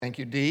Thank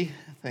you, Dee.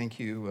 Thank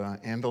you,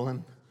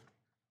 Andelin,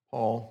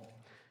 Paul,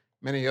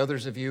 many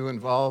others of you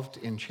involved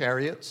in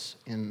Chariots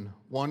in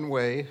one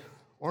way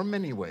or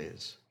many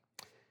ways.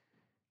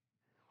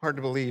 Hard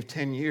to believe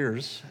 10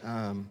 years.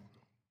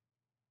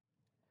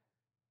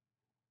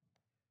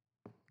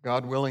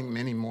 God willing,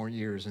 many more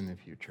years in the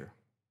future.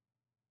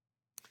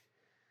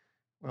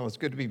 Well, it's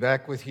good to be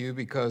back with you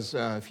because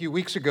a few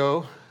weeks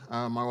ago,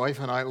 my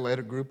wife and I led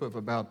a group of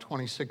about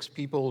 26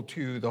 people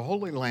to the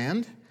Holy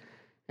Land.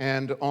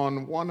 And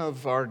on one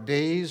of our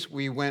days,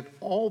 we went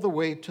all the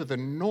way to the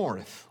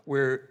north,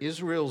 where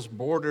Israel's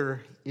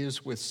border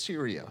is with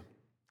Syria.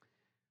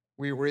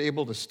 We were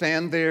able to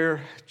stand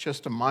there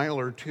just a mile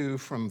or two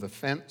from the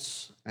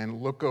fence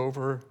and look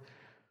over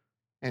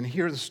and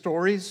hear the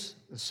stories,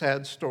 the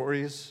sad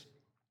stories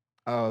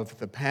of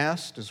the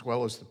past as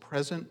well as the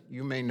present.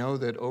 You may know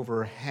that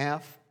over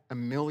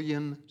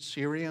 500,000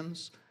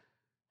 Syrians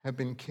have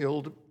been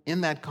killed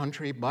in that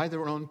country by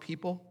their own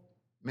people.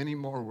 Many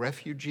more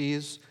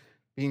refugees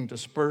being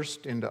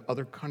dispersed into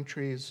other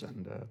countries,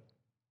 and a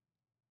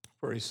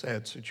very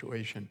sad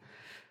situation.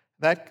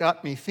 That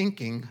got me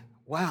thinking,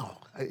 wow,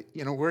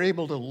 we're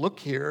able to look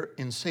here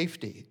in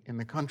safety in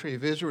the country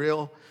of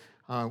Israel.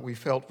 We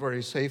felt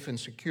very safe and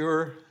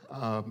secure,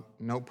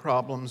 no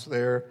problems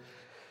there.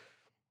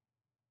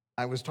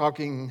 I was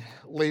talking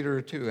later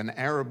to an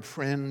Arab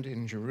friend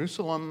in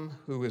Jerusalem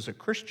who is a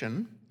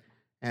Christian,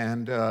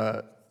 and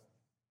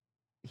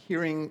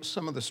hearing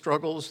some of the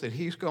struggles that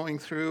he's going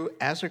through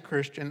as a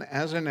Christian,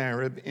 as an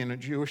Arab in a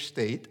Jewish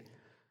state,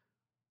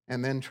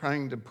 and then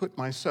trying to put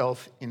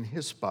myself in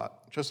his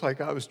spot, just like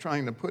I was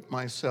trying to put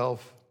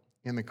myself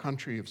in the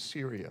country of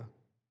Syria.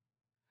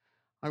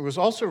 I was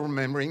also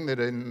remembering that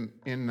in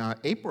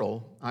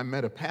April, I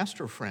met a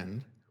pastor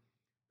friend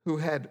who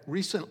had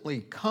recently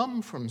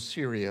come from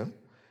Syria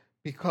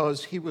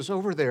because he was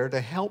over there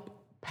to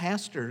help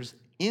pastors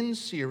in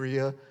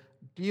Syria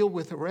deal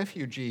with the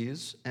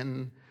refugees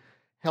and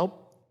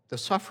help the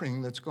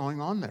suffering that's going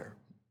on there.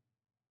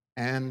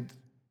 And,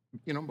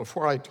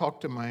 before I talked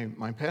to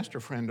my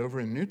pastor friend over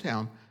in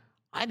Newtown,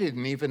 I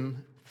didn't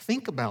even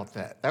think about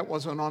that. That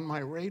wasn't on my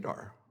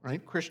radar,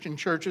 right? Christian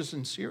churches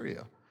in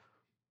Syria.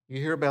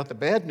 You hear about the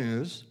bad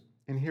news,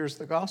 and here's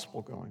the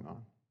gospel going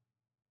on.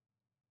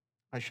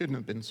 I shouldn't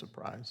have been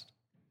surprised.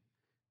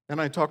 Then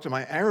I talked to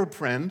my Arab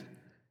friend,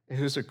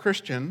 who's a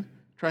Christian,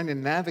 trying to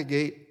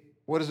navigate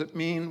what does it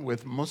mean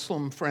with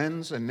Muslim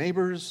friends and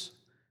neighbors,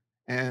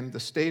 and the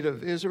state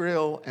of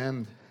Israel,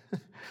 and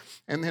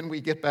then we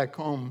get back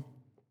home.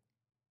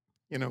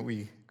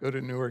 We go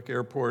to Newark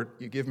Airport,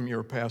 you give them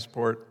your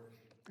passport,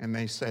 and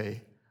they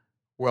say,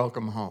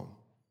 "Welcome home."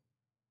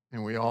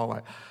 And we all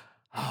like,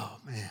 oh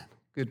man,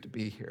 good to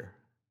be here.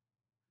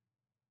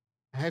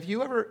 Have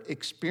you ever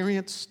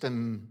experienced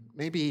and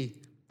maybe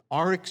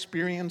are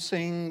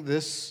experiencing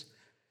this,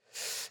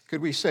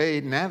 could we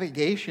say,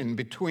 navigation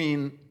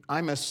between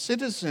I'm a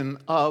citizen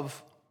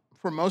of,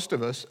 for most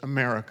of us,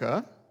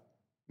 America,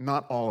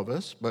 not all of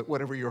us, but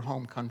whatever your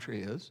home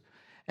country is.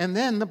 And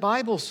then the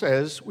Bible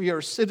says we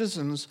are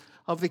citizens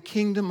of the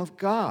kingdom of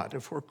God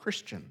if we're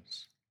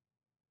Christians.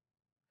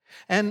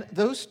 And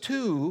those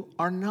two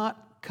are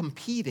not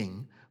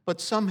competing,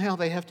 but somehow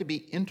they have to be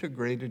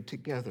integrated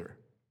together.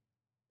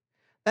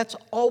 That's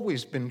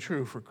always been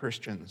true for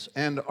Christians.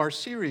 And our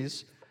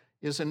series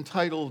is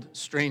entitled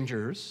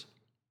Strangers,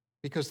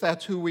 because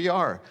that's who we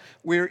are.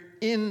 We're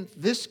in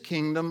this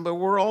kingdom, but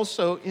we're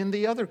also in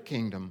the other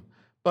kingdom.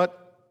 But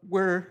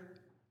we're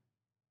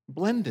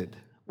blended.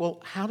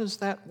 Well, how does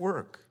that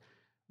work?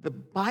 The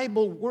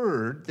Bible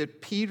word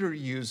that Peter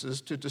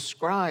uses to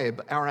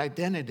describe our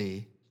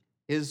identity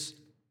is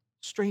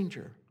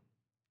stranger,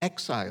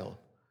 exile,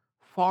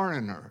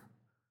 foreigner.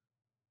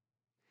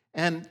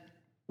 And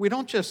we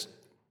don't just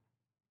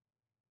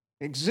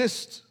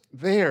exist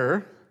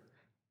there,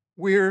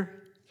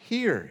 we're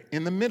here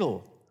in the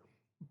middle.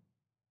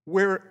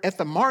 We're at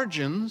the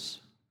margins,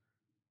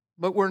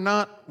 but we're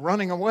not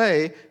running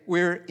away,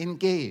 we're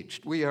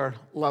engaged, we are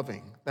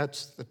loving.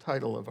 That's the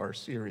title of our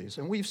series.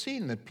 And we've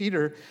seen that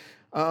Peter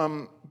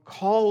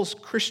calls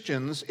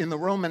Christians in the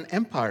Roman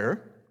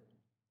Empire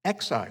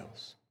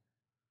exiles.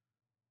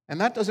 And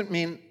that doesn't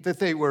mean that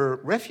they were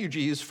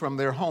refugees from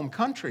their home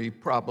country,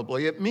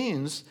 probably. It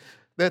means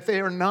that they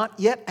are not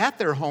yet at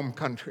their home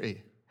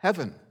country,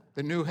 heaven,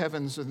 the new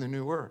heavens and the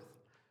new earth.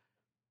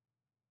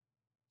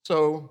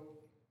 So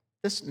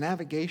this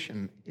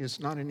navigation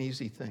is not an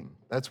easy thing.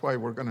 That's why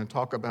we're going to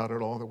talk about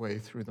it all the way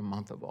through the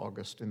month of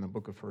August in the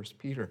book of 1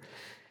 Peter.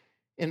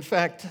 In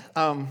fact,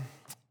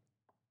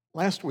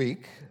 last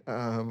week,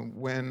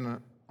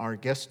 when our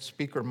guest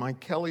speaker,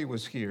 Mike Kelly,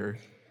 was here,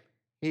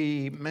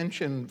 he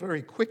mentioned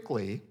very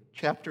quickly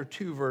chapter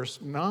 2,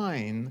 verse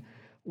 9,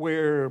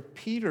 where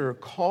Peter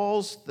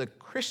calls the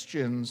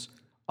Christians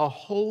a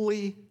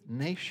holy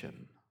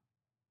nation.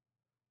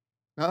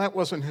 Now, that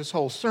wasn't his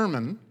whole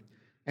sermon,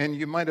 and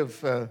you might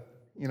have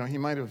he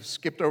might have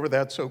skipped over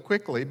that so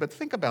quickly, but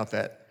think about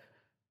that.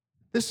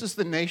 This is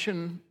the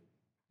nation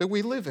that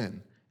we live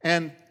in,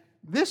 and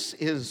this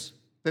is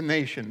the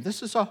nation.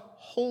 This is a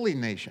holy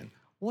nation.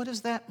 What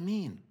does that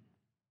mean?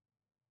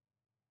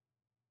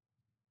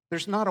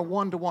 There's not a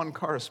one-to-one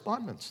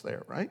correspondence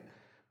there, right?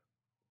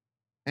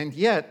 And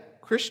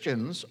yet,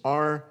 Christians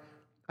are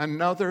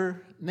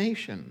another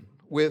nation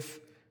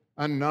with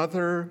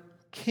another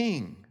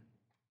king,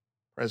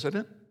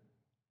 President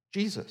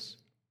Jesus,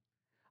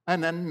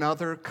 and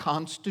another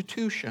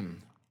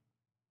constitution,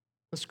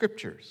 the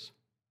Scriptures,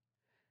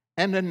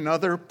 and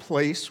another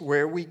place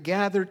where we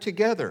gather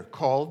together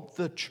called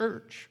the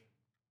church.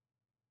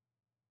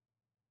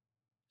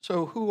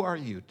 So who are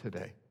you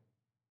today?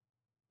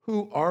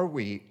 Who are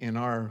we in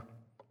our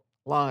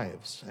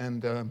lives?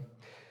 And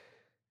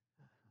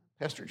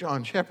Pastor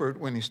John Shepherd,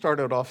 when he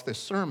started off this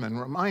sermon,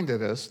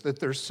 reminded us that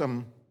there's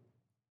some,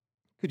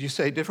 could you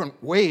say,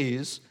 different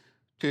ways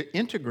to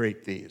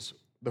integrate these.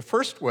 The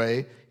first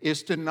way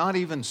is to not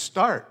even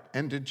start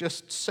and to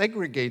just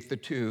segregate the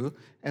two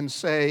and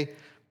say,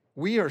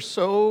 we are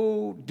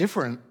so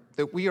different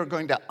that we are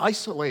going to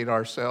isolate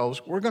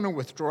ourselves. We're going to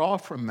withdraw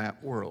from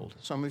that world.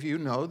 Some of you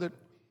know that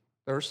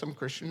there are some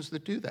Christians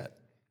that do that,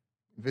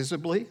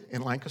 visibly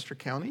in Lancaster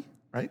County,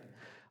 right?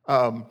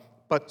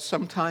 But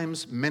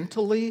sometimes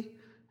mentally,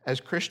 as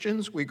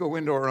Christians, we go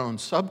into our own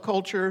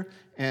subculture,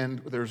 and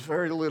there's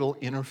very little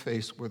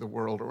interface with the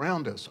world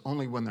around us,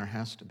 only when there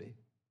has to be.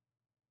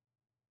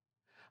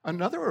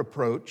 Another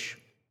approach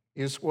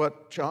is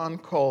what John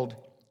called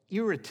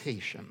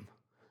irritation.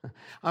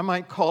 I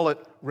might call it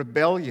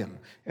rebellion.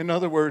 In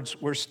other words,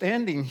 we're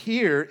standing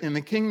here in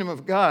the kingdom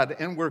of God,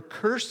 and we're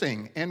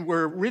cursing, and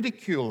we're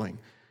ridiculing,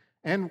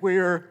 and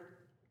we're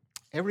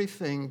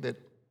everything that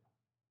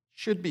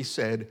should be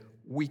said,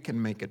 we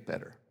can make it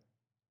better.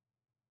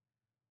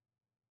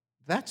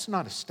 That's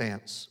not a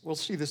stance. We'll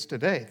see this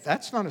today.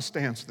 That's not a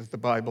stance that the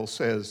Bible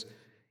says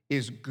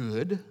is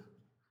good.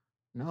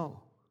 No.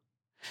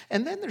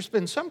 And then there's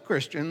been some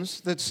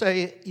Christians that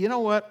say, you know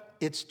what?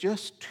 It's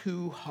just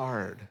too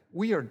hard.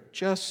 We are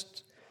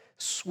just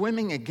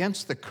swimming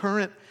against the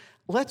current.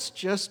 Let's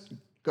just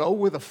go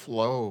with the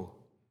flow.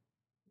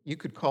 You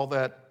could call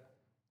that,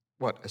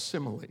 what?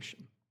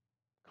 Assimilation,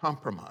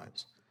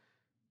 compromise.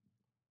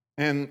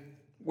 And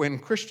when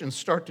Christians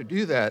start to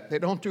do that, they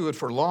don't do it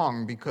for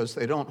long because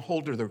they don't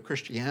hold to their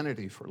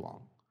Christianity for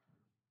long.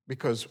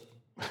 Because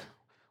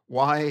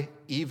why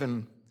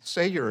even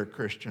say you're a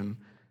Christian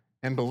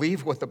and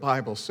believe what the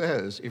Bible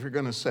says if you're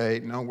going to say,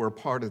 no, we're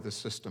part of the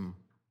system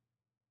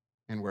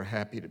and we're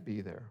happy to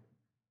be there?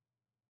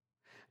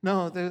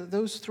 No,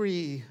 those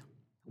three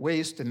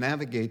ways to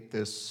navigate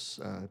this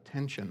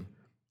tension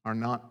are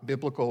not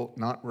biblical,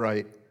 not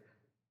right.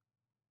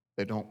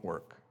 They don't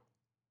work.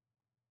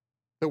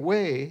 The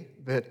way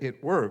that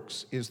it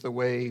works is the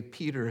way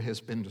Peter has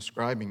been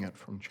describing it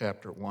from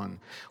chapter 1,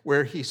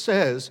 where he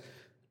says,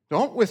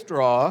 don't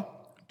withdraw,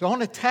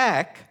 don't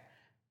attack,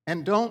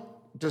 and don't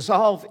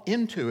dissolve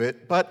into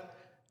it, but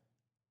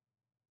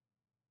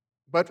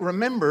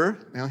remember,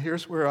 now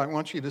here's where I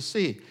want you to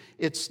see,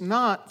 it's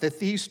not that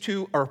these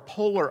two are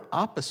polar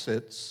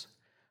opposites,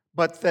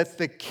 but that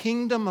the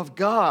kingdom of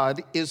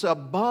God is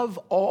above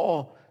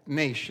all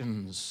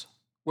nations,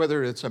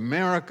 whether it's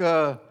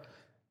America,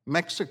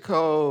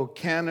 Mexico,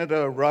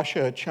 Canada,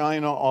 Russia,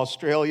 China,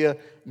 Australia,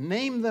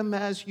 name them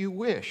as you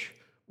wish.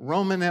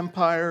 Roman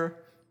Empire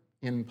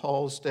in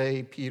Paul's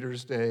day,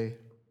 Peter's day.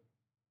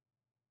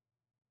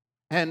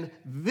 And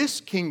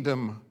this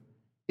kingdom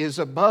is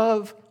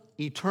above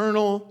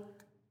eternal,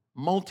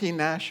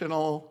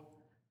 multinational,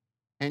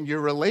 and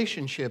your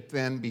relationship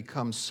then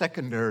becomes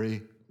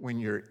secondary when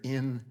you're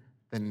in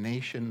the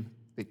nation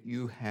that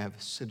you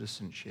have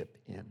citizenship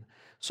in.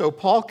 So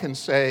Paul can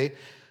say,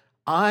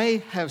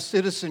 I have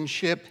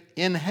citizenship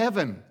in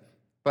heaven,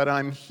 but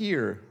I'm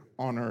here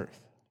on earth.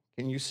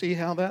 Can you see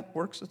how that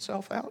works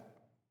itself out?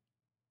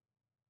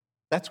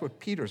 That's what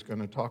Peter's going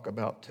to talk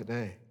about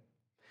today.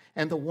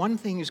 And the one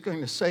thing he's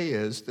going to say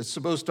is that's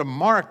supposed to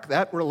mark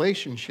that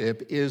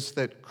relationship is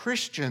that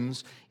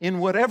Christians, in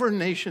whatever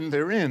nation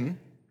they're in,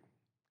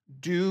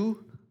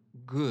 do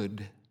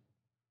good.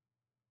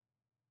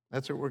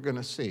 That's what we're going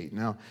to see.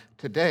 Now,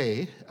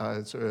 today,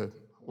 it's a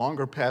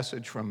longer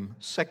passage from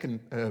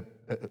 1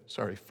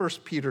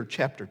 Peter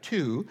chapter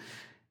 2,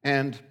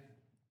 and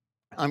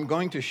I'm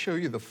going to show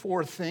you the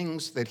four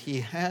things that he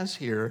has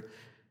here.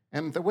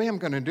 And the way I'm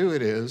going to do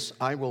it is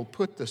I will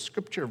put the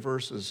scripture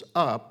verses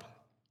up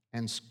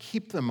and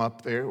keep them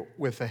up there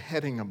with a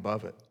heading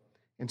above it,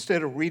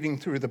 instead of reading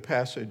through the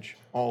passage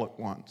all at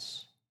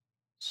once.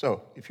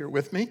 So, if you're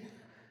with me,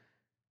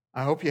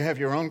 I hope you have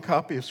your own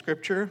copy of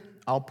Scripture.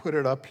 I'll put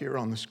it up here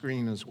on the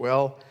screen as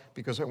well,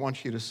 because I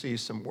want you to see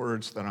some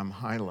words that I'm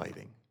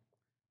highlighting.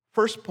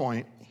 First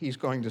point he's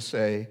going to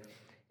say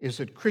is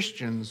that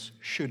Christians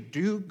should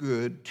do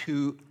good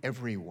to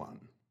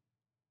everyone.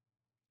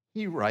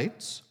 He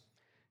writes,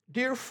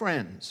 "Dear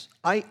friends,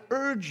 I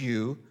urge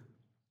you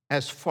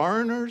as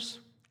foreigners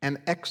and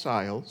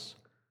exiles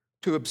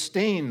to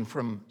abstain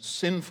from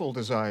sinful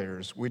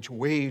desires which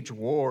wage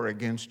war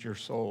against your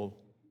soul.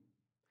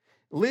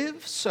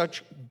 Live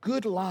such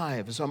good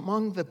lives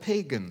among the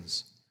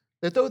pagans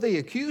that though they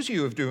accuse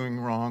you of doing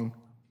wrong,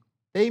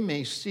 they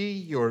may see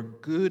your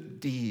good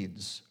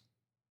deeds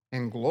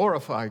and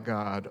glorify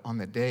God on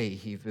the day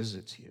he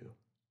visits you.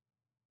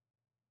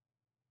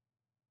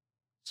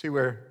 See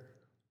where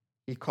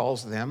he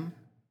calls them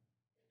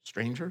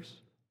strangers,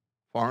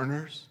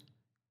 foreigners,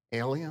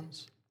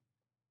 aliens?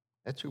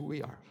 That's who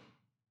we are.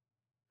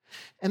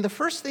 And the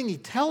first thing he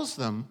tells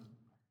them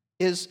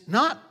is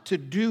not to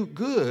do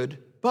good,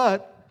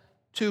 but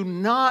to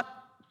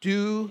not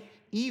do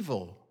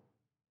evil.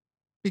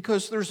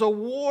 Because there's a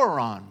war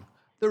on.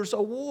 There's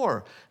a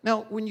war.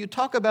 Now, when you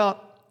talk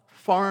about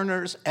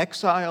foreigners,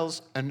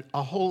 exiles, and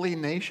a holy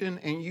nation,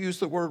 and you use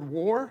the word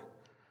war,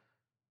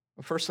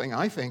 the first thing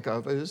I think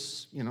of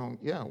is,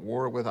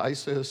 war with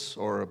ISIS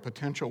or a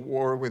potential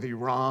war with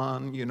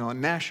Iran, a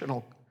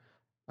national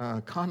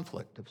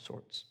conflict of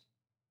sorts.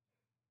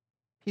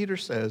 Peter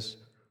says,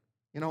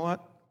 you know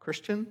what,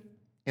 Christian,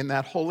 in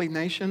that holy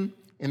nation,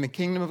 in the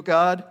kingdom of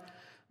God,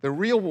 the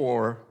real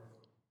war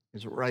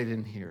is right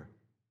in here.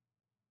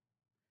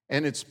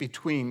 And it's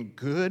between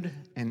good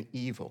and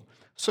evil.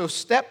 So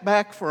step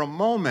back for a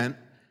moment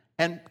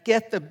and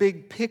get the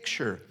big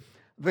picture.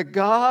 The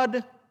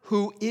God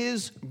who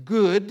is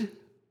good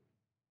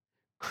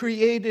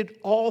created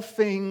all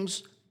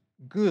things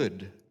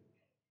good.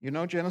 You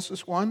know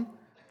Genesis 1?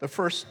 The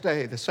first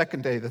day, the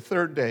second day, the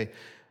third day.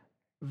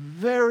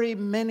 Very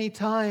many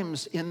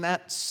times in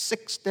that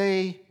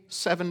 6-day,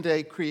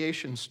 7-day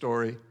creation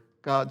story,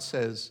 God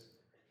says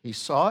he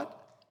saw it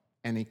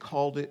and he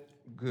called it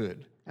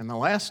good. And the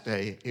last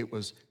day, it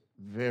was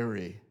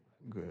very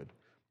good.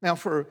 Now,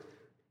 for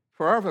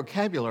our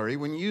vocabulary,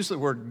 when you use the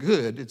word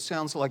good, it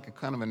sounds like a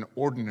kind of an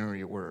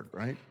ordinary word,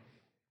 right?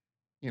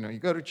 You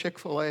go to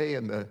Chick-fil-A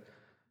and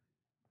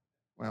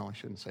I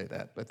shouldn't say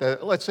that,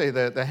 but let's say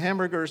the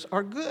hamburgers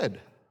are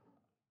good.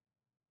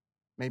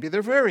 Maybe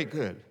they're very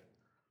good.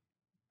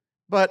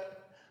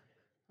 But,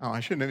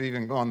 I shouldn't have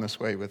even gone this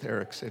way with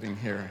Eric sitting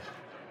here.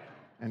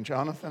 And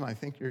Jonathan, I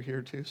think you're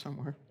here too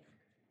somewhere.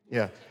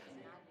 Yeah.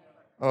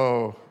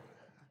 Oh,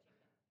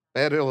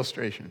 bad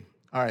illustration.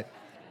 All right.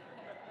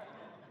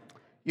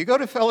 You go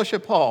to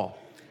Fellowship Hall.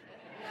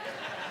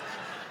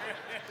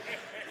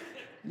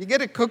 You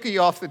get a cookie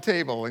off the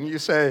table and you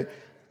say,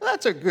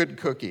 that's a good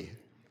cookie.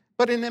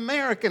 But in the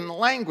American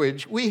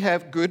language, we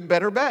have good,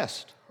 better,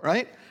 best,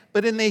 right?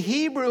 But in the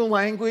Hebrew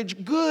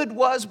language, good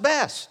was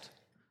best.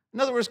 In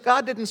other words,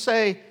 God didn't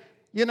say,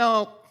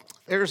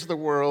 there's the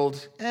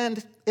world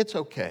and it's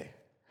okay,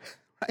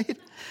 right?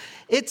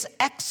 It's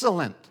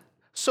excellent.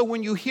 So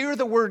when you hear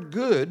the word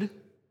good,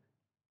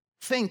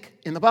 think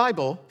in the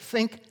Bible,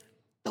 think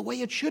the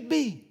way it should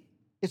be.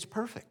 It's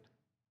perfect.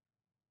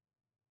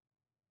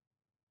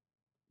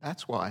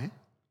 That's why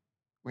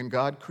when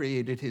God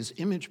created his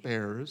image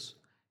bearers,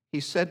 he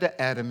said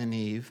to Adam and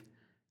Eve,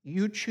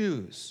 you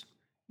choose.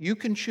 You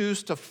can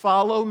choose to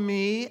follow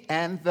me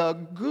and the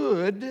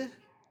good,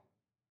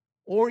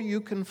 or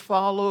you can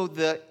follow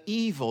the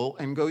evil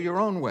and go your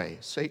own way,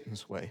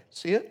 Satan's way.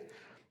 See it?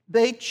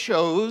 They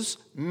chose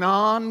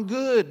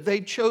non-good.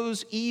 They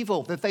chose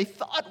evil that they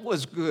thought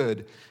was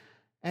good.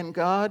 And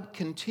God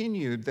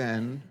continued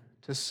then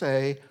to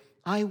say,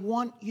 I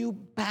want you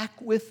back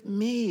with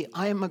me.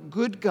 I am a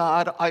good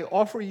God. I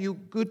offer you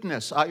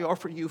goodness. I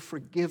offer you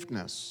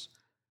forgiveness.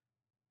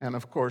 And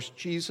of course,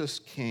 Jesus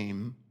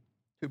came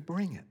to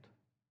bring it.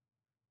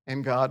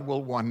 And God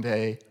will one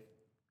day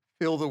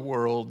fill the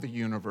world, the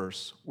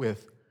universe,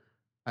 with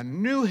a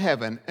new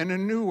heaven and a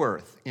new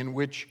earth in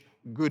which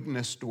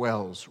goodness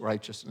dwells,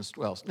 righteousness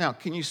dwells. Now,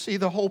 can you see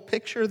the whole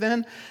picture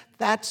then?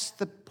 That's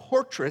the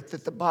portrait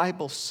that the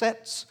Bible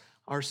sets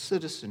our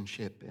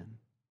citizenship in.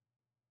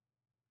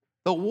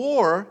 The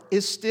war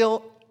is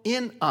still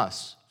in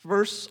us.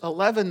 Verse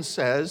 11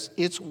 says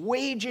it's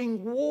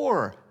waging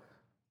war.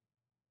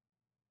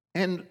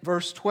 And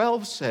verse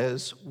 12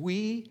 says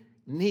we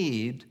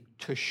need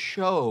to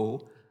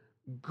show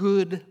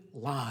good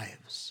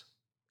lives.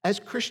 As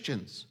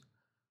Christians,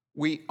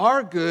 we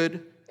are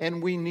good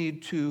and we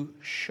need to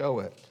show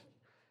it.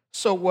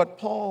 So what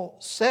Paul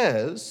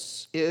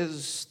says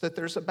is that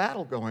there's a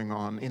battle going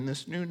on in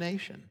this new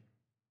nation.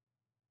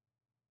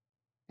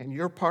 And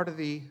you're part of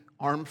the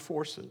armed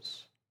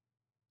forces.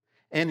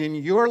 And in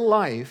your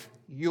life,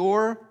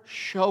 you're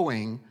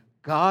showing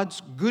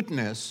God's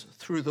goodness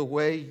through the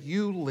way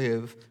you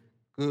live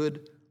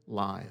good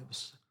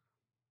lives.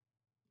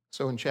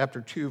 So in chapter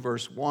 2,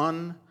 verse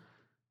 1,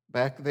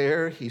 back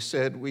there, he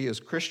said we as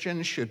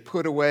Christians should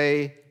put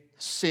away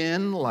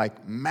sin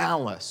like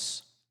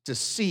malice,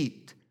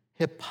 deceit,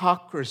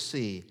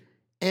 hypocrisy,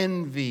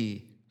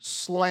 envy,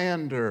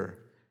 slander.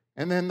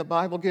 And then the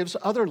Bible gives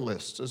other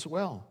lists as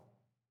well.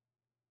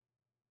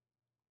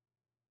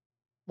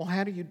 Well,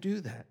 how do you do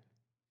that?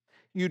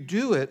 You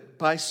do it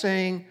by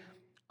saying,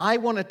 I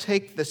want to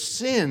take the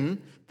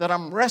sin that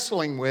I'm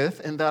wrestling with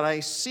and that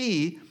I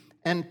see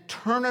and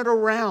turn it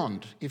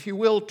around. If you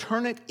will,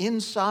 turn it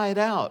inside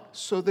out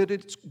so that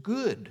it's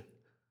good.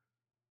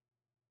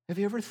 Have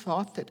you ever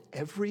thought that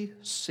every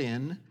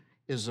sin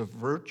is a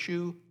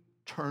virtue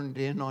turned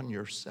in on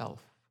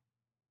yourself?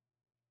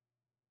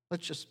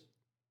 Let's just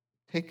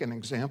take an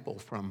example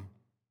from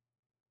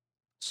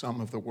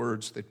some of the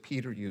words that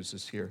Peter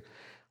uses here.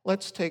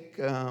 Let's take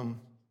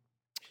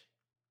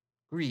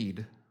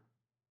greed.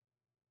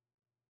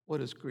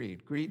 What is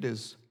greed? Greed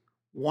is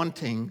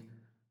wanting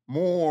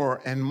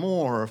more and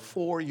more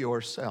for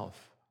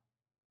yourself.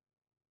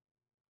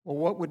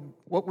 Well,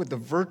 what would the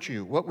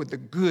virtue, what would the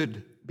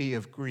good be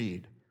of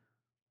greed?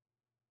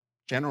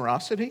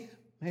 Generosity,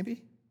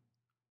 maybe?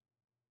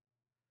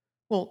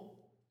 Well,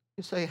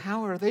 you say,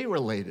 how are they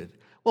related?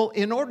 Well,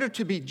 in order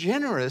to be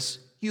generous,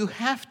 you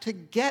have to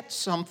get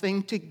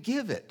something to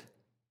give it.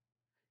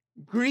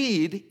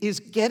 Greed is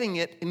getting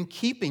it and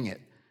keeping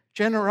it.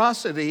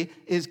 Generosity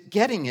is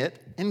getting it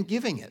and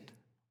giving it.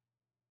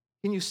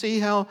 Can you see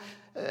how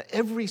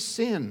every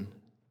sin,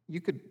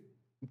 you could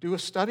do a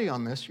study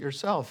on this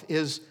yourself,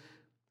 is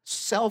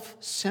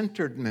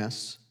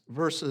self-centeredness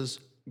versus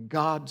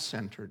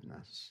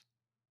God-centeredness.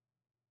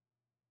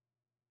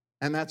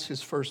 And that's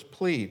his first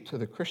plea to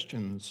the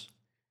Christians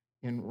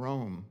in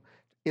Rome.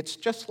 It's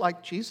just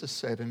like Jesus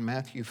said in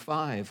Matthew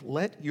 5,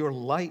 let your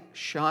light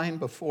shine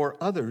before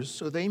others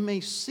so they may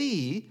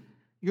see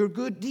your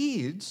good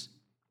deeds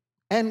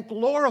and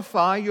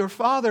glorify your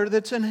Father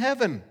that's in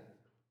heaven.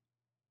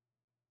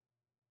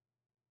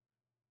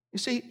 You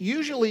see,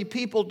 usually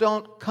people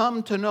don't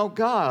come to know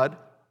God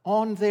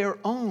on their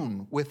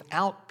own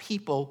without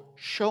people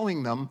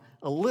showing them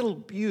a little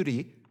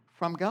beauty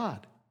from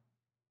God.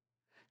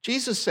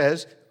 Jesus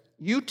says,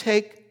 you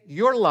take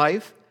your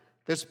life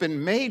that's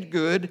been made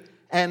good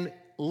and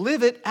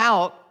live it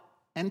out,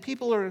 and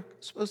people are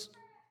supposed,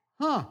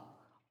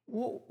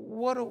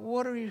 what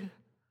are you?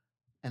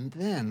 And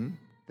then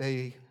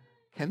they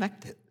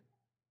connect it.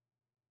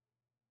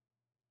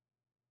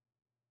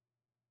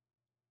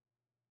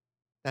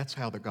 That's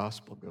how the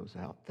gospel goes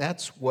out.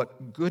 That's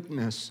what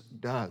goodness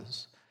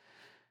does.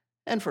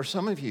 And for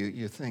some of you,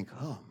 you think,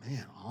 oh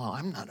man,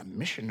 I'm not a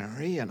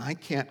missionary and I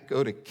can't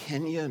go to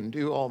Kenya and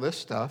do all this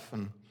stuff.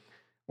 And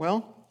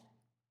well,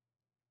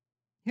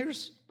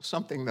 here's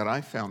something that I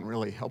found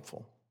really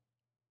helpful.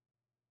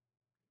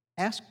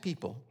 Ask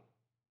people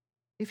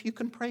if you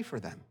can pray for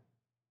them.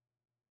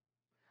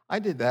 I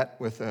did that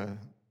with a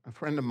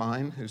friend of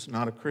mine who's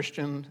not a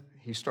Christian.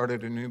 He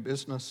started a new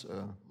business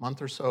a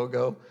month or so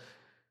ago.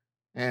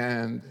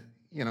 And,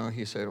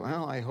 he said,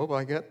 well, I hope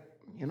I get,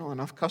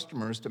 enough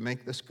customers to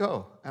make this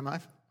go. And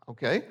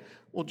okay,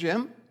 well,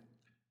 Jim,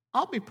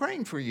 I'll be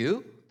praying for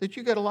you that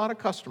you get a lot of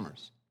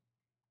customers.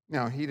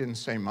 Now, he didn't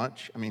say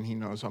much. I mean, he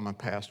knows I'm a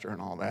pastor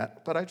and all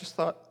that. But I just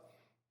thought,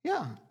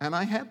 yeah, and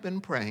I have been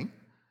praying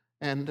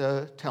and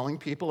telling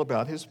people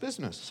about his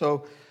business.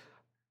 So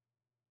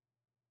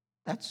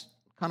that's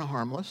kind of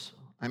harmless.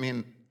 I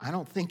mean, I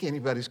don't think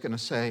anybody's going to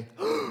say,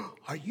 oh,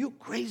 are you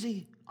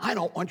crazy? I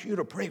don't want you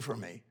to pray for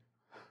me.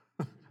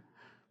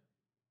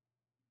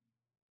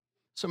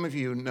 Some of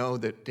you know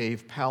that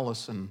Dave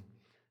Pallison,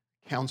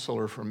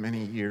 counselor for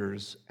many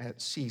years at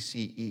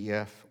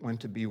CCEF,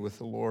 went to be with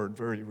the Lord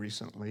very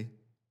recently.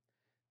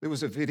 There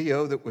was a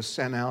video that was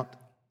sent out,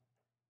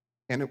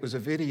 and it was a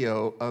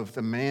video of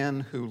the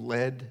man who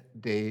led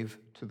Dave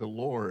to the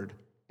Lord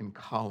in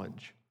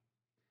college.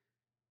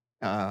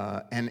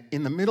 And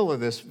in the middle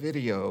of this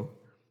video,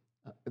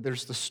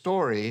 there's the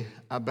story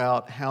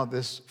about how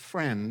this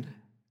friend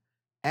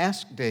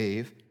asked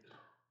Dave,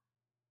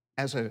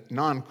 as a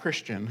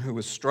non-Christian who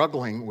was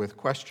struggling with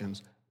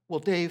questions,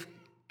 well, Dave,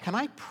 can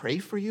I pray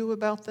for you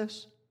about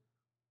this?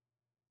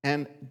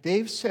 And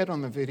Dave said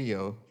on the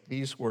video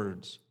these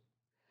words,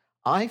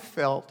 I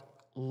felt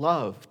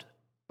loved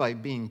by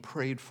being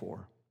prayed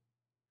for.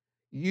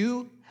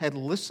 You had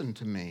listened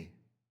to me.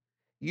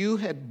 You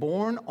had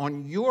borne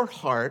on your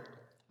heart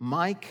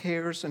my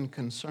cares and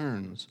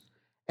concerns,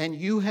 and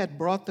you had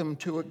brought them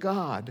to a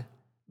God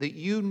that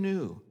you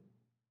knew,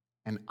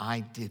 and I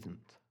didn't.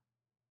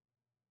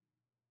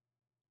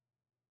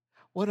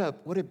 What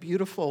a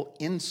beautiful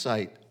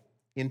insight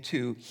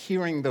into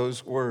hearing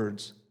those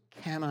words,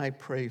 can I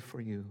pray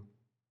for you?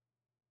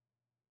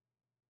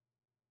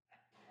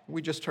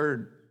 We just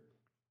heard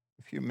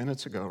a few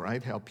minutes ago,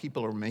 right, how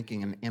people are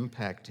making an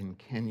impact in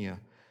Kenya.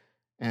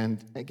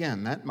 And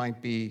again, that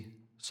might be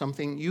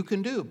something you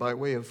can do by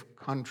way of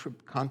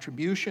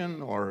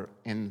contribution or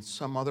in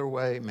some other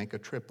way, make a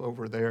trip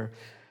over there.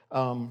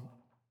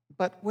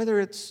 But whether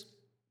it's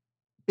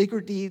bigger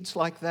deeds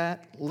like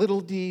that,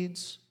 little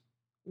deeds,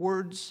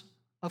 words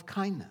of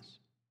kindness.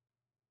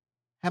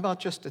 How about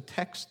just a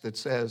text that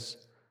says,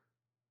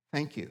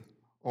 thank you,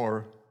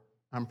 or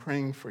I'm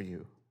praying for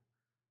you?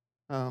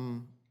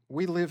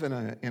 We live in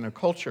a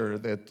culture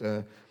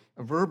that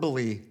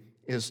verbally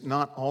is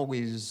not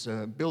always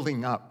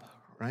building up,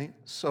 right?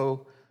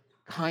 So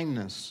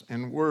kindness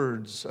and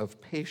words of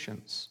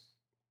patience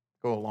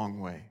go a long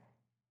way,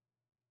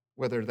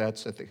 whether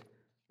that's at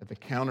the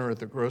counter at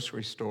the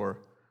grocery store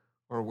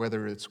or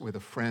whether it's with a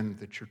friend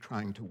that you're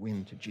trying to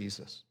win to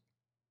Jesus.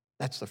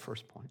 That's the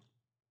first point.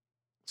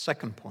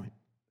 Second point,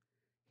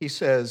 he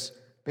says,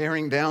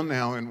 bearing down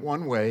now in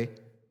one way,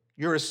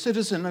 you're a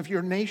citizen of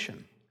your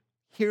nation.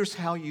 Here's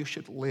how you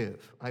should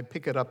live. I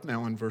pick it up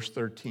now in verse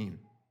 13.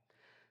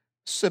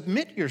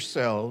 Submit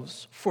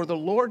yourselves for the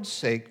Lord's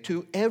sake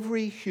to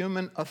every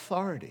human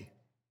authority,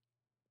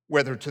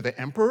 whether to the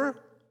emperor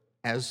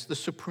as the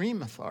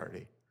supreme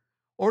authority,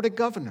 or to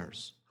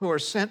governors who are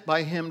sent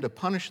by him to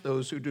punish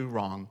those who do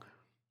wrong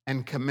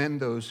and commend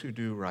those who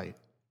do right.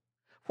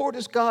 For it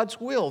is God's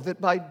will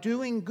that by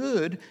doing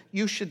good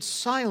you should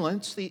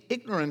silence the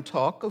ignorant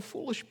talk of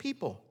foolish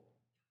people.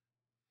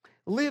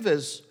 Live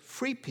as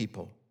free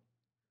people,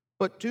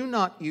 but do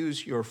not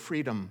use your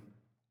freedom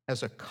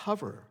as a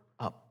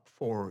cover-up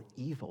for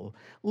evil.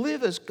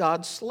 Live as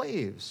God's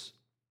slaves.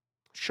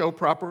 Show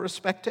proper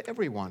respect to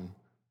everyone.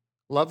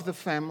 Love the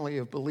family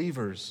of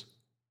believers.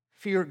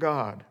 Fear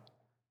God.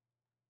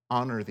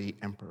 Honor the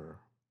emperor.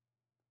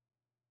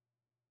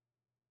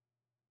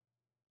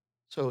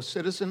 So,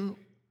 citizen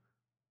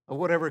of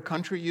whatever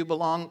country you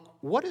belong,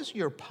 what is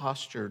your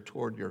posture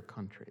toward your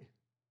country?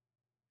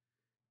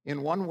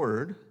 In one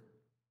word,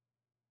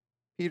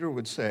 Peter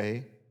would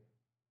say,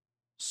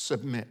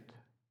 submit,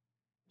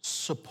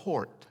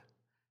 support,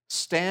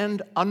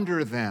 stand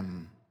under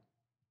them,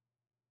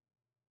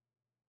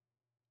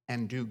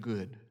 and do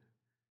good.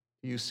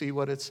 Do you see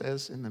what it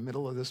says in the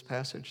middle of this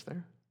passage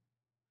there?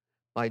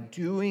 By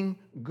doing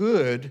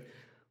good,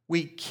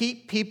 we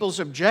keep people's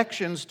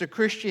objections to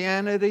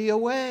Christianity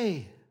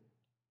away.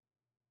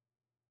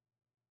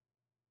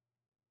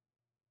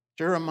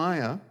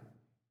 Jeremiah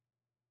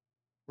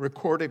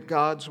recorded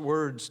God's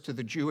words to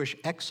the Jewish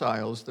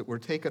exiles that were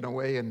taken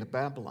away into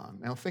Babylon.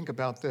 Now think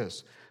about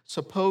this.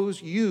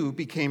 Suppose you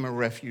became a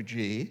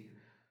refugee,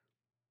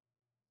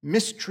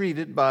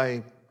 mistreated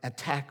by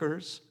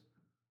attackers.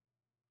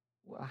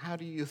 Well, how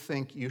do you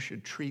think you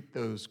should treat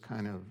those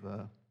kind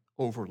of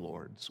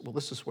overlords? Well,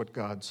 this is what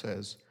God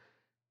says.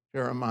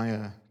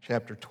 Jeremiah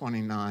chapter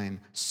 29.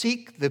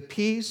 Seek the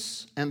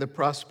peace and the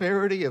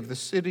prosperity of the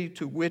city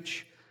to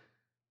which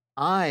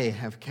I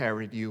have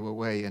carried you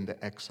away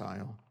into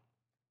exile.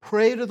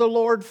 Pray to the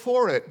Lord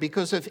for it,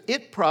 because if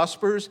it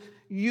prospers,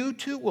 you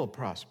too will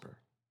prosper.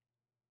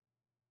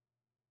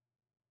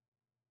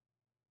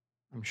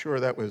 I'm sure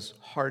that was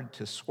hard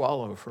to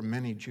swallow for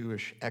many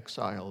Jewish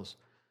exiles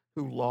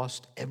who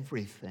lost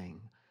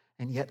everything.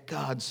 And yet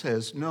God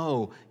says,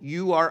 no,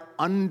 you are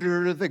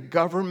under the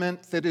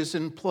government that is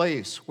in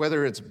place,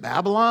 whether it's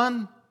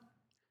Babylon,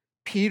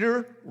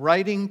 Peter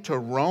writing to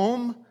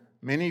Rome.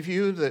 Many of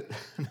you that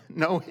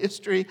know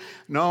history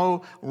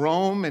know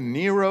Rome and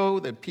Nero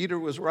that Peter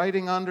was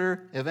writing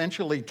under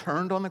eventually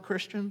turned on the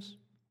Christians.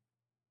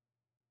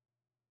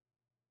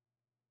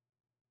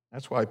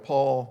 That's why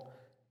Paul,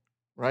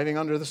 writing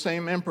under the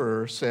same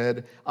emperor,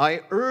 said,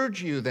 I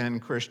urge you then,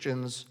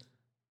 Christians,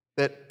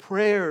 that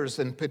prayers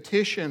and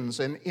petitions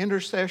and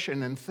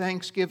intercession and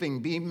thanksgiving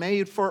be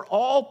made for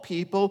all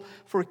people,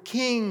 for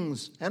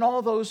kings and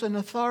all those in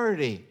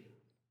authority.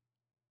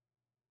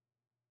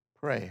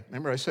 Pray.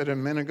 Remember I said a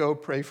minute ago,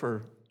 pray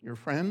for your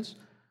friends?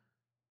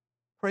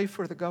 Pray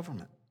for the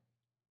government.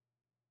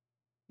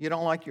 You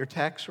don't like your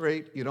tax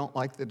rate, you don't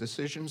like the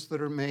decisions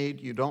that are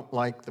made, you don't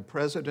like the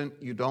president,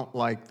 you don't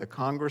like the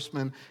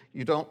congressman,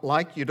 you don't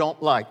like.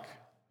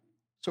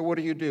 So what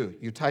do?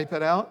 You type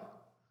it out?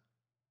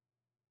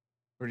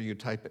 Or do you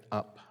type it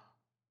up?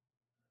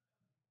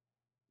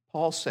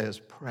 Paul says,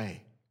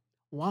 pray.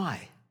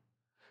 Why?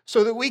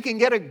 So that we can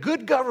get a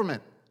good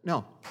government.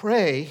 No,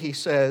 pray, he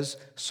says,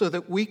 so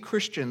that we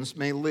Christians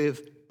may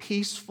live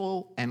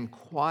peaceful and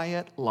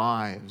quiet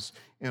lives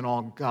in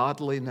all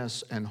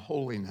godliness and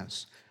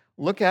holiness.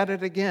 Look at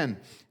it again.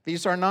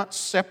 These are not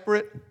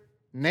separate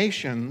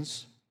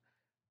nations.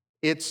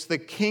 It's the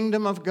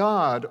kingdom of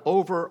God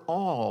over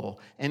all,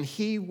 and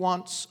he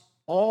wants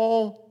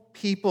all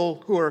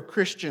people who are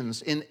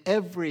Christians in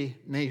every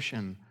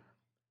nation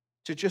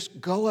to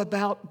just go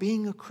about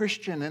being a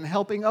Christian and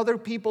helping other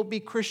people be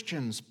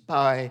Christians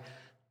by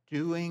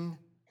doing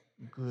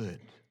good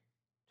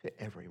to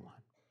everyone.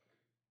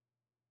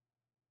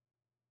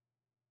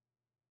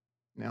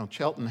 Now,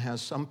 Chelton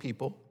has some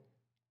people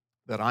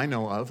that I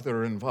know of that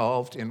are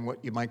involved in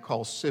what you might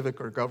call civic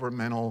or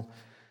governmental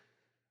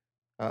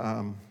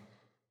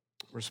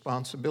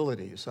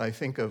responsibilities. I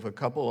think of a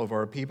couple of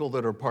our people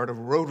that are part of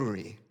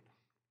Rotary,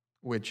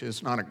 which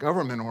is not a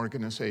government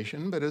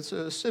organization, but it's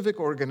a civic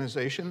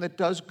organization that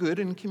does good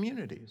in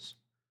communities.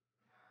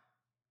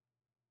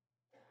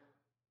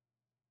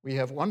 We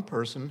have one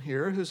person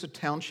here who's a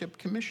township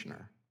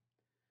commissioner.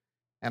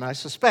 And I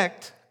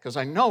suspect, because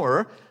I know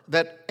her,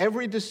 that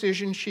every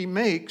decision she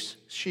makes,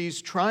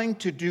 she's trying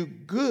to do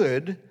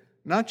good,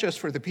 not just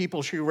for the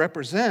people she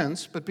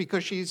represents, but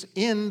because she's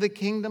in the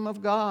kingdom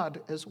of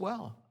God as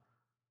well.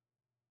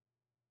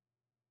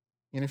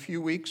 In a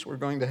few weeks, we're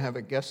going to have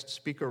a guest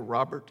speaker,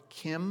 Robert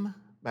Kim,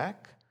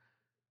 back.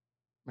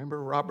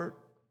 Remember Robert?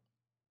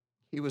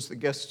 He was the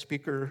guest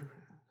speaker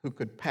who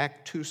could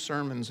pack 2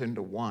 sermons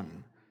into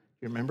one.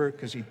 You remember?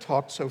 Because he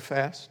talked so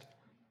fast.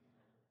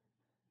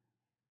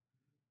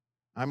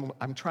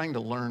 I'm trying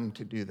to learn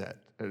to do that.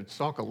 To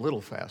talk a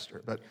little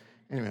faster. But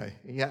anyway,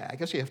 yeah, I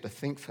guess you have to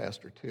think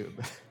faster too.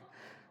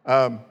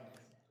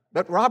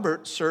 But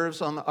Robert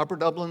serves on the Upper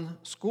Dublin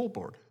School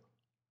Board.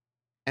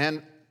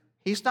 And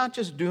He's not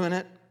just doing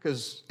it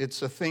because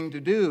it's a thing to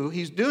do.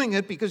 He's doing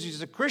it because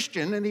he's a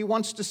Christian and he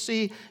wants to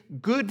see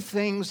good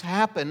things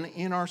happen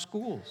in our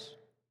schools.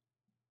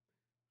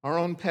 Our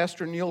own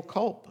Pastor Neil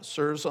Culp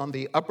serves on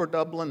the Upper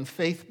Dublin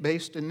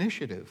Faith-Based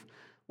Initiative,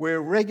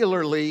 where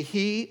regularly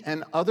he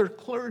and other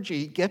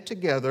clergy get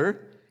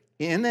together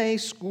in a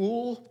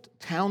school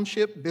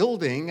township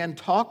building and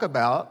talk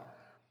about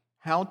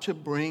how to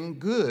bring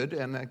good.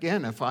 And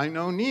again, if I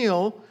know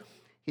Neil,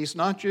 he's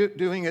not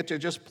doing it to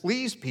just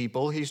please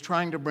people. He's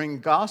trying to bring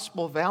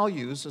gospel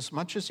values as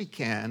much as he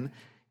can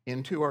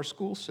into our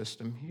school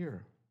system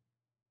here.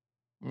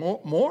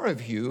 More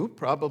of you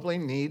probably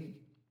need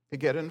to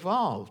get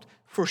involved.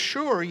 For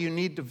sure, you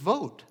need to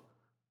vote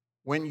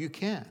when you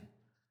can.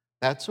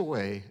 That's a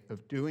way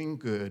of doing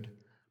good,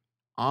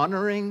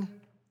 honoring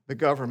the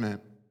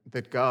government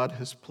that God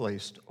has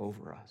placed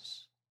over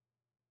us.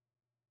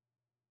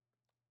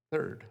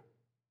 Third,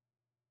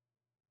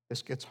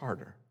 this gets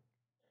harder.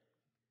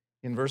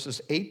 In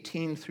verses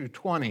 18 through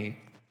 20,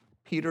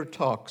 Peter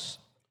talks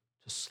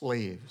to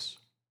slaves,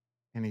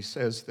 and he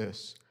says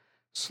this: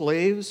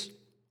 "Slaves,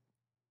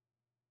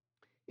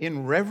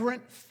 in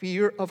reverent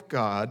fear of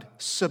God,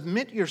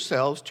 submit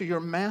yourselves to your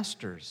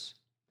masters,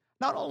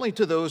 not only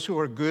to those who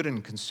are good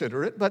and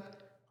considerate,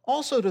 but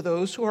also to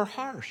those who are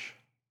harsh.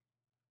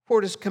 For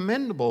it is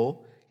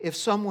commendable if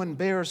someone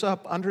bears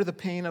up under the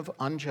pain of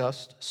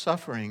unjust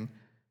suffering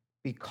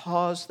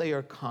because they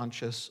are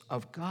conscious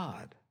of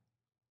God.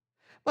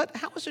 But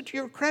how is it to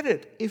your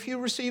credit if you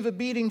receive a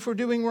beating for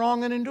doing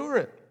wrong and endure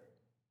it?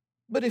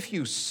 But if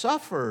you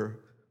suffer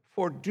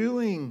for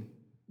doing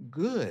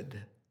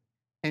good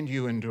and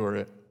you endure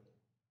it,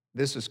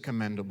 this is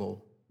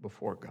commendable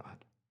before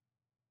God."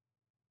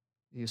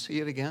 Do you see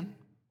it again?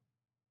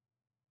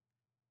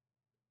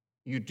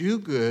 You do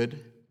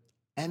good,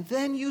 and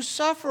then you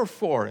suffer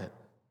for it.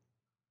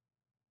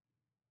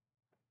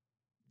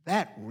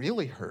 That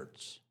really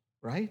hurts,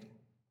 right?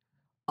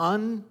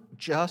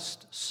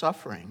 Unjust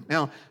suffering.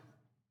 Now,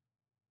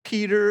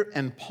 Peter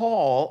and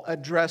Paul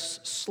address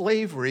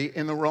slavery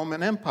in the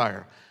Roman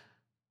Empire.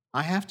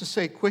 I have to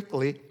say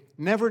quickly,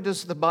 never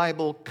does the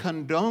Bible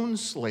condone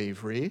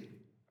slavery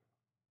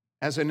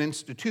as an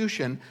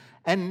institution,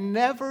 and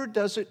never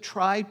does it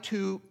try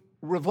to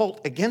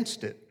revolt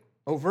against it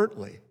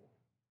overtly.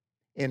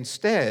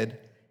 Instead,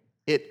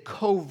 it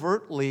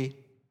covertly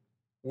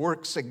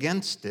works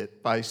against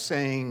it by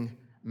saying,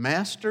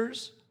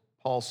 "Masters,"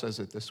 Paul says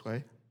it this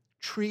way,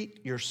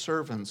 "treat your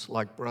servants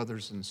like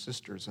brothers and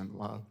sisters in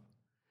love.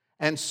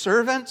 And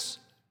servants,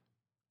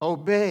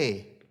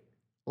 obey.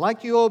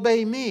 Like you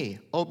obey me,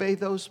 obey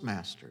those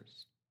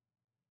masters."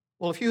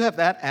 Well, if you have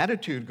that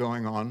attitude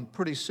going on,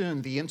 pretty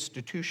soon the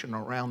institution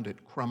around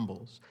it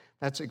crumbles.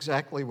 That's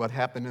exactly what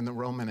happened in the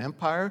Roman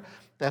Empire.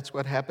 That's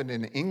what happened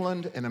in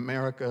England and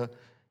America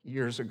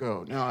years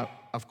ago. Now,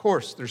 of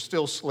course, there's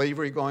still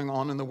slavery going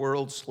on in the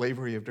world,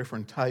 slavery of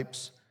different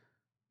types,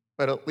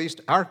 but at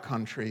least our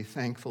country,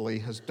 thankfully,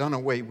 has done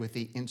away with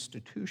the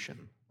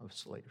institution of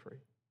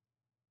slavery.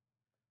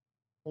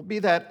 Well, be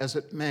that as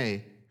it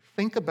may,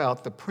 think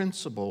about the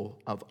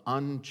principle of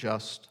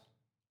unjust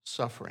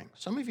suffering.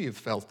 Some of you have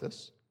felt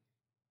this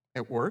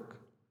at work.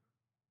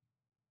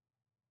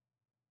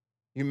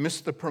 You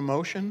missed the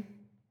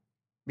promotion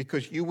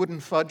because you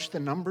wouldn't fudge the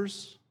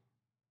numbers.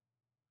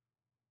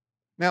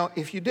 Now,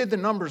 if you did the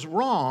numbers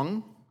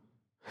wrong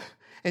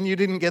and you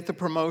didn't get the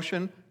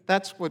promotion,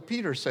 that's what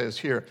Peter says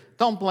here.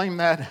 Don't blame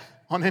that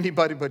on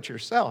anybody but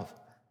yourself.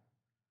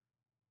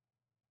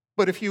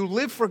 But if you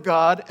live for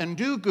God and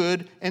do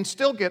good and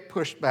still get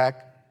pushed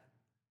back,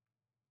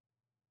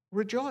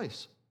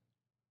 rejoice.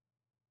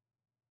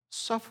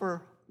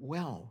 Suffer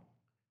well.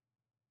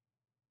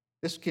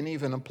 This can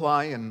even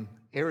apply in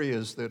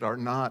areas that are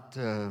not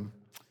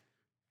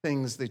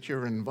things that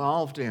you're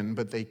involved in,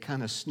 but they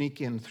kind of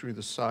sneak in through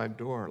the side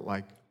door,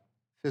 like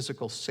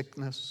physical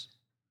sickness,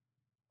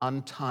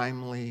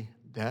 untimely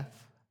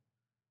death.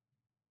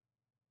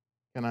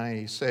 Can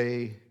I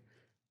say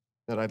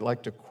that I'd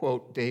like to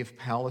quote Dave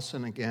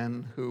Pallison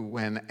again, who,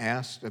 when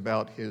asked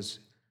about his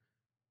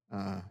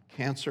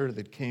cancer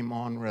that came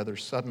on rather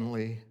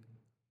suddenly,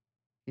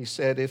 he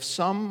said,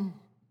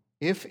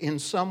 if in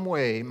some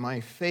way my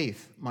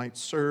faith might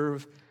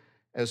serve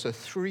as a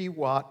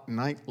 3-watt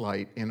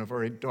nightlight in a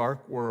very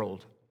dark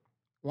world,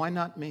 why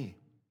not me?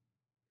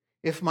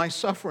 If my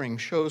suffering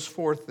shows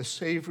forth the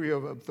Savior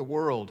of the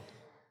world,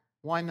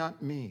 why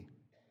not me?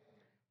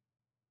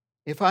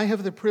 If I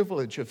have the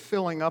privilege of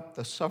filling up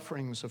the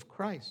sufferings of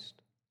Christ,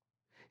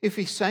 if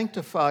he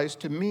sanctifies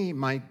to me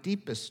my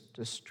deepest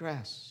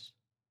distress,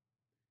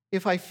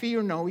 if I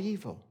fear no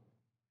evil,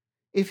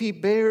 if he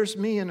bears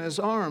me in his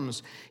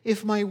arms,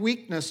 if my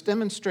weakness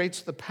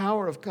demonstrates the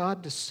power of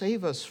God to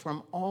save us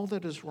from all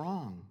that is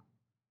wrong,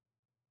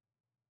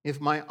 if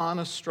my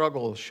honest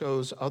struggle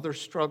shows other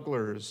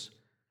strugglers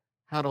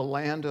how to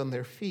land on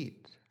their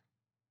feet,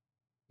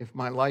 if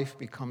my life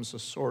becomes a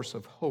source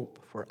of hope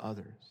for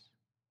others,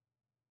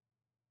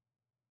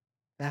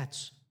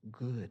 that's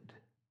good.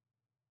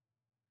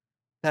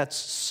 that's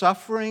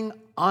suffering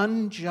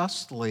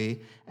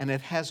unjustly, and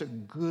it has a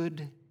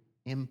good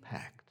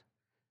impact.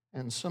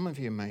 And some of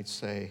you might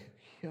say,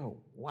 yo,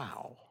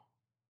 wow,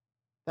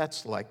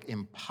 that's like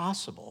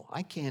impossible.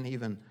 I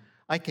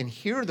can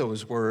hear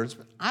those words,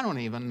 but I don't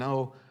even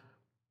know,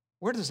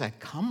 where does that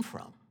come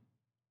from?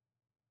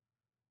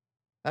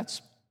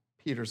 That's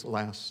Peter's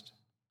last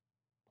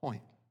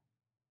point.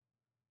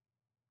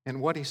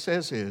 And what he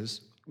says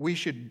is, we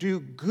should do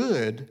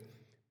good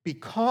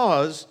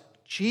because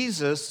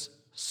Jesus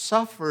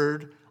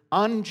suffered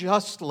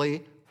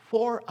unjustly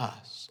for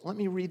us. Let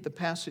me read the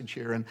passage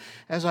here. And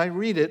as I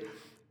read it,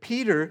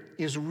 Peter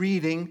is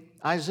reading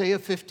Isaiah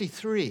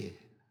 53.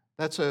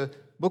 That's a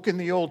book in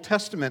the Old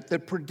Testament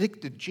that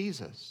predicted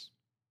Jesus.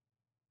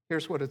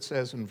 Here's what it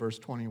says in verse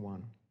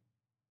 21.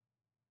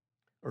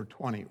 Or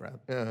 20,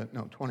 rather.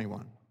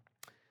 21.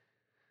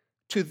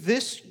 To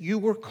this you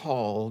were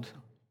called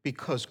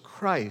because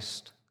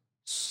Christ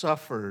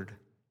suffered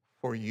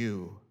for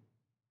you,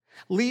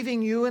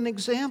 leaving you an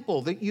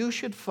example that you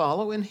should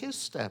follow in his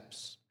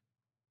steps.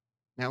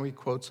 Now he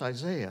quotes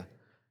Isaiah.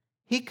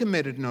 He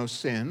committed no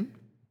sin.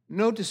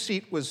 No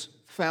deceit was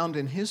found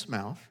in his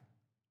mouth.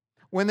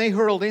 When they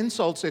hurled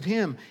insults at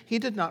him, he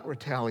did not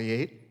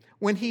retaliate.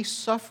 When he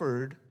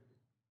suffered,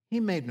 he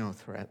made no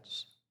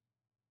threats.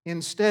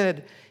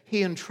 Instead,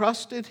 he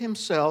entrusted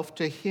himself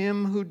to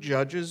him who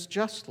judges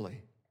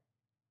justly.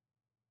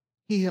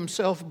 He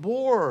himself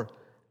bore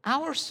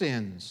our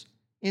sins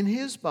in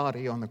his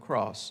body on the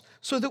cross,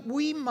 so that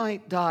we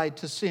might die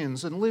to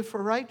sins and live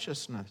for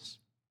righteousness.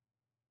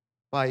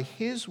 By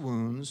his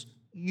wounds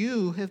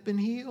you have been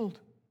healed.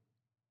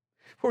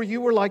 For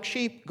you were like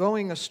sheep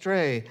going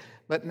astray,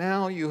 but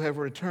now you have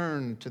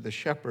returned to the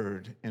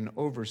shepherd and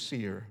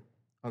overseer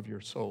of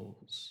your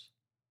souls.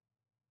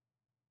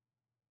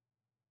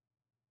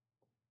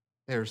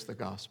 There's the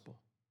gospel.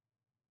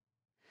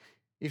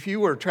 If you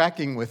were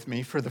tracking with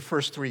me for the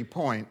first 3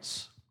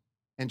 points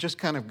and just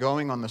kind of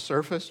going on the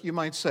surface, you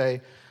might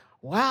say,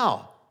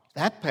 wow,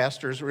 that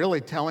pastor is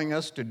really telling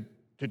us to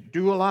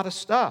do a lot of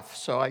stuff.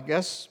 So I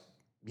guess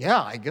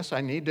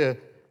I need to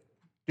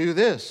do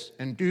this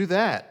and do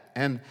that,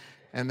 and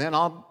then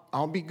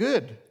I'll be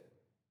good.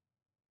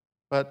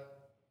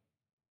 But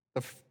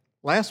the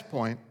last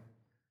point,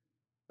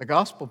 the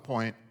gospel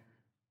point,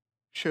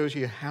 shows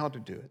you how to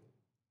do it.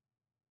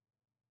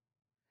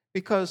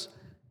 Because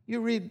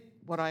you read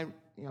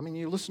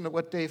you listen to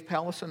what Dave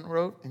Pallison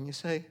wrote, and you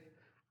say,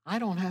 I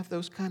don't have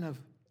those kind of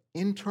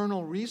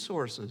internal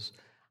resources.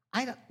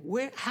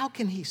 How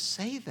can he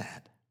say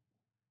that?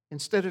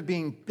 Instead of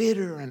being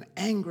bitter and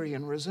angry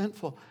and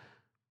resentful.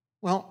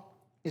 Well,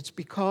 it's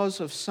because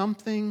of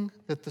something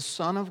that the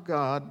Son of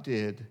God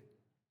did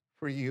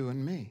for you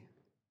and me.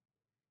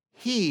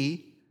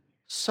 He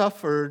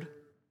suffered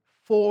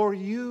for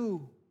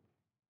you.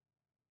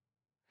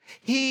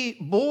 He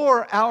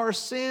bore our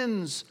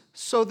sins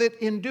so that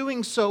in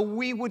doing so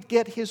we would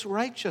get his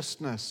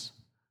righteousness.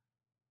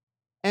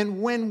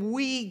 And when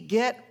we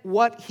get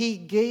what he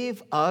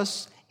gave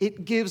us,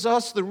 it gives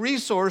us the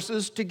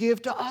resources to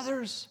give to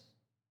others.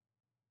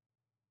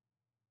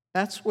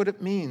 That's what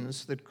it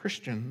means that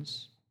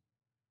Christians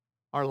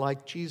are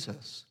like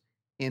Jesus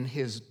in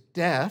his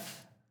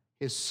death,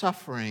 his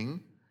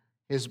suffering,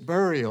 his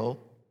burial,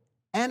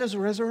 and his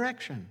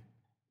resurrection.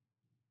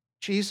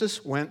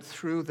 Jesus went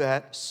through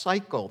that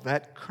cycle,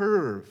 that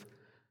curve,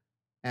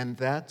 and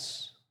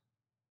that's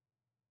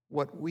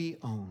what we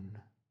own.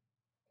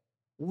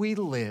 We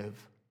live.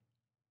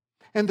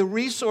 And the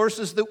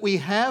resources that we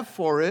have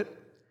for it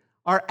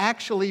are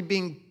actually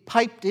being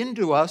piped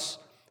into us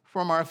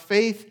from our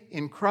faith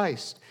in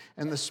Christ,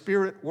 and the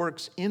Spirit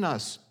works in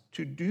us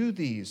to do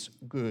these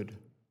good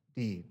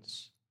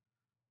deeds.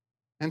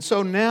 And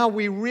so now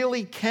we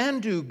really can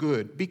do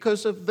good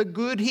because of the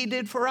good he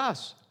did for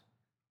us.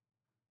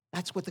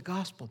 That's what the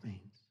gospel means.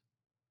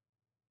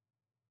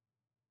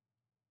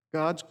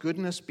 God's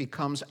goodness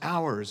becomes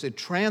ours. It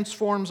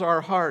transforms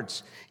our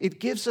hearts. It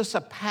gives us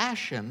a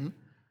passion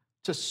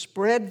to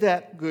spread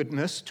that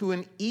goodness to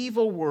an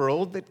evil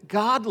world that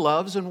God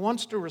loves and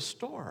wants to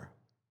restore.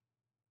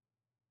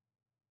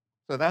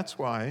 So that's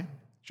why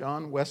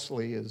John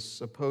Wesley is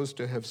supposed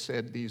to have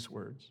said these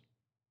words.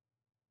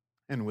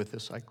 And with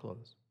this I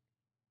close.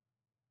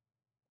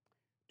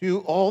 Do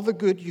all the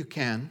good you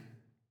can,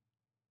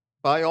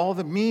 by all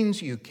the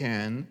means you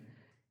can,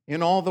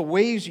 in all the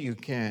ways you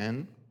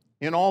can,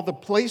 in all the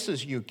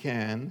places you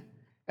can,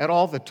 at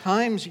all the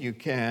times you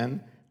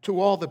can, to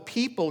all the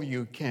people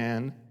you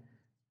can,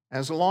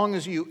 as long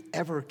as you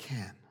ever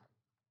can.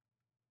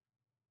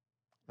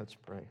 Let's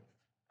pray.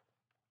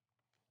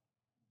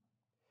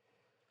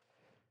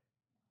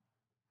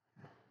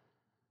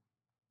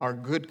 Our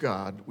good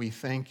God, we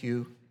thank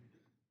you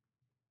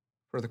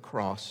for the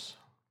cross,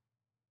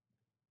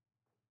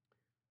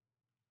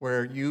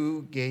 where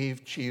you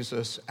gave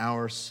Jesus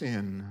our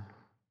sin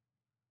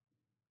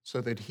so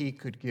that he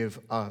could give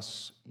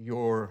us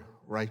your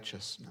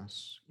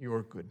righteousness,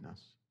 your goodness.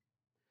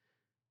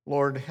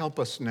 Lord, help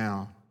us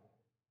now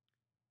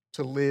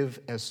to live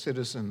as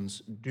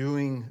citizens,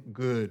 doing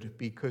good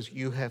because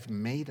you have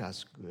made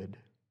us good.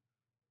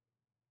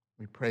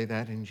 We pray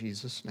that in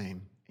Jesus'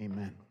 name.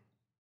 Amen.